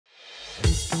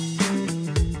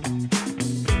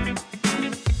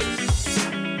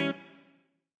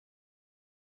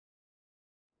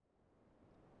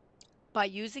By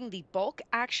using the bulk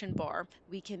action bar,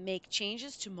 we can make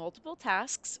changes to multiple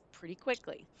tasks pretty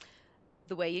quickly.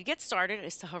 The way you get started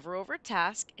is to hover over a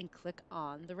task and click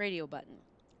on the radio button.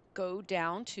 Go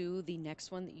down to the next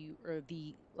one that you, or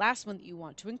the last one that you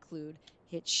want to include,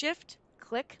 hit shift,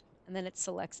 click, and then it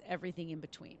selects everything in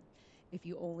between. If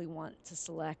you only want to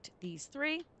select these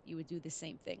three, you would do the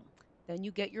same thing. Then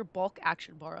you get your bulk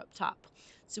action bar up top.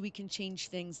 So we can change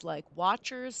things like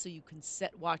watchers, so you can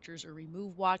set watchers or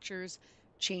remove watchers,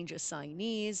 change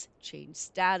assignees, change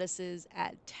statuses,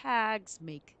 add tags,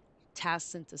 make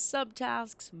tasks into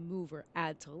subtasks, move or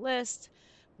add to list,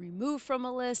 remove from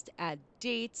a list, add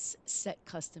dates, set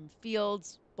custom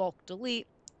fields, bulk delete,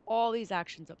 all these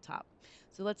actions up top.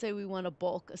 So let's say we want to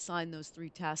bulk assign those three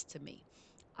tasks to me.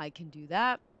 I can do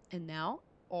that. And now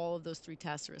all of those three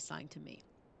tasks are assigned to me.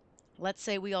 Let's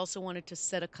say we also wanted to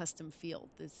set a custom field,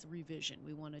 this revision.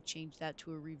 We want to change that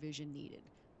to a revision needed.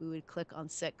 We would click on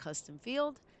set custom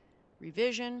field,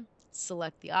 revision,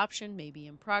 select the option, maybe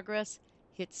in progress,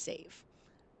 hit save.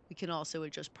 We can also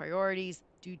adjust priorities,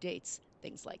 due dates,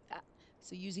 things like that.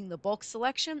 So using the bulk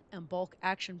selection and bulk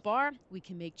action bar, we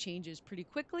can make changes pretty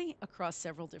quickly across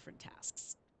several different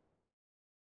tasks.